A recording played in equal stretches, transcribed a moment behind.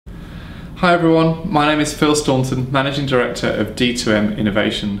Hi everyone, my name is Phil Staunton, Managing Director of D2M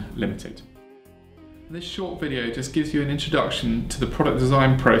Innovation Limited. This short video just gives you an introduction to the product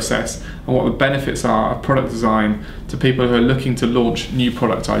design process and what the benefits are of product design to people who are looking to launch new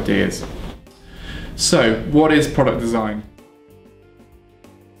product ideas. So, what is product design?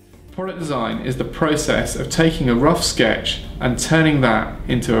 Product design is the process of taking a rough sketch and turning that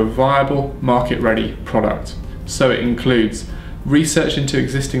into a viable, market-ready product. So it includes research into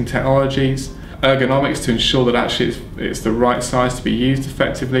existing technologies, ergonomics to ensure that actually it's the right size to be used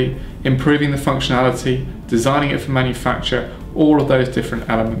effectively, improving the functionality, designing it for manufacture, all of those different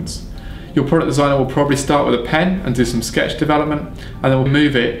elements. Your product designer will probably start with a pen and do some sketch development, and then will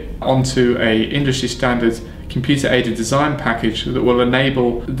move it onto a industry standard computer-aided design package that will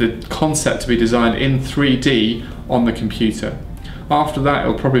enable the concept to be designed in 3D on the computer. After that, it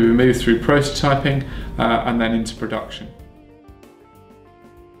will probably be moved through prototyping and then into production.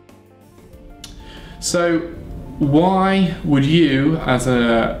 So why would you, as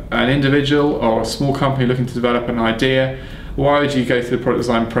an individual or a small company looking to develop an idea, why would you go through the product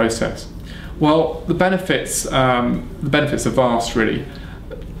design process? Well, the benefits are vast, really.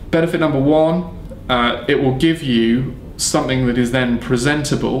 Benefit number one, it will give you something that is then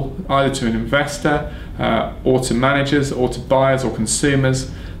presentable either to an investor or to managers or to buyers or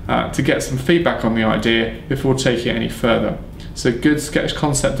consumers to get some feedback on the idea before taking it any further. So good sketch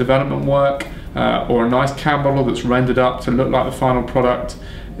concept development work or a nice CAD model that's rendered up to look like the final product,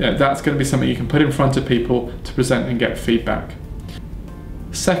 that's going to be something you can put in front of people to present and get feedback.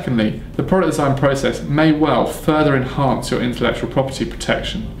 Secondly, the product design process may well further enhance your intellectual property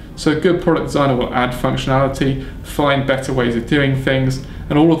protection. So a good product designer will add functionality, find better ways of doing things,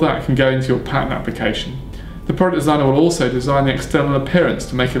 and all of that can go into your patent application. The product designer will also design the external appearance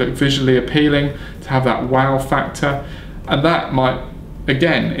to make it look visually appealing, to have that wow factor, and that might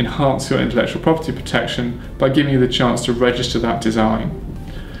again enhance your intellectual property protection by giving you the chance to register that design.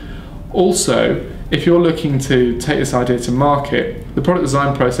 Also, if you're looking to take this idea to market, the product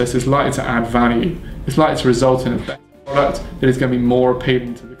design process is likely to add value. It's likely to result in a better product that is going to be more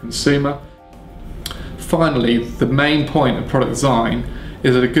appealing to the consumer. Finally, the main point of product design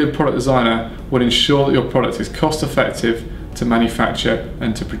is that a good product designer would ensure that your product is cost effective to manufacture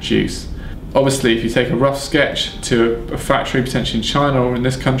and to produce. Obviously, if you take a rough sketch to a factory, potentially in China or in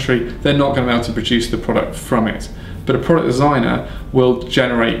this country, they're not going to be able to produce the product from it. But a product designer will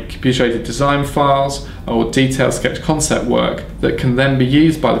generate computer-aided design files or detailed sketch concept work that can then be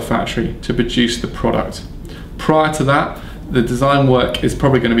used by the factory to produce the product. Prior to that, the design work is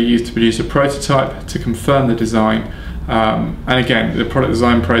probably going to be used to produce a prototype to confirm the design. And again, the product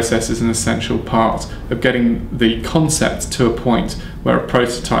design process is an essential part of getting the concept to a point where a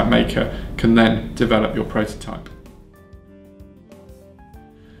prototype maker can then develop your prototype.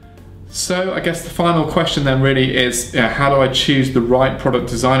 So I guess the final question then really is, how do I choose the right product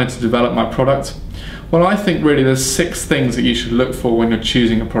designer to develop my product? Well, I think really there's 6 things that you should look for when you're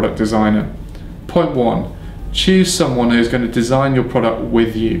choosing a product designer. Point 1, choose someone who's going to design your product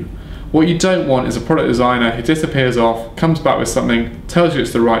with you. What you don't want is a product designer who disappears off, comes back with something, tells you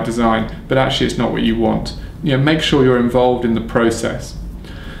it's the right design, but actually it's not what you want. Make sure you're involved in the process.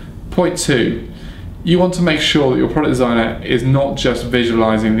 Point 2, you want to make sure that your product designer is not just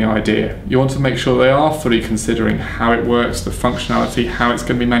visualizing the idea. You want to make sure they are fully considering how it works, the functionality, how it's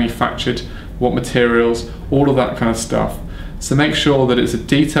going to be manufactured, what materials, all of that kind of stuff. So make sure that it's a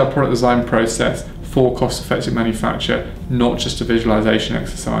detailed product design process for cost-effective manufacture, not just a visualization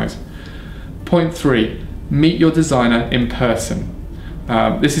exercise. Point 3, meet your designer in person.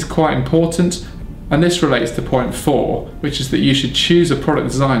 This is quite important, and this relates to point 4, which is that you should choose a product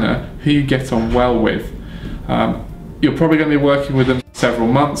designer who you get on well with. You're probably going to be working with them for several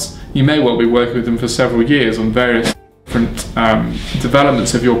months. You may well be working with them for several years on various different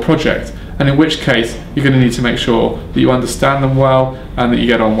developments of your project, and in which case you're going to need to make sure that you understand them well and that you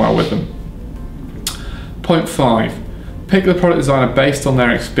get on well with them. Point 5, pick the product designer based on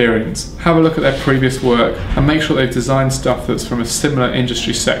their experience. Have a look at their previous work and make sure they've designed stuff that's from a similar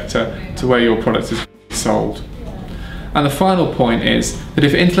industry sector to where your product is sold. And the final point is that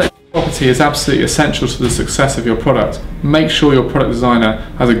if intellectual property is absolutely essential to the success of your product, make sure your product designer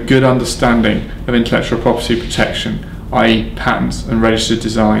has a good understanding of intellectual property protection, i.e. patents and registered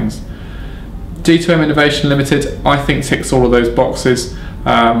designs. D2M Innovation Limited, I think, ticks all of those boxes.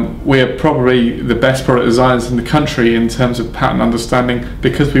 We're probably the best product designers in the country in terms of patent understanding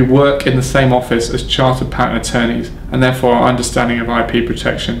because we work in the same office as chartered patent attorneys, and therefore our understanding of IP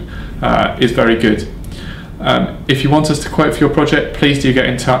protection is very good. If you want us to quote for your project, please do get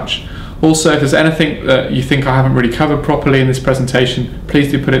in touch. Also, if there's anything that you think I haven't really covered properly in this presentation,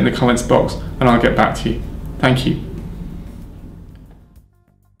 please do put it in the comments box and I'll get back to you. Thank you.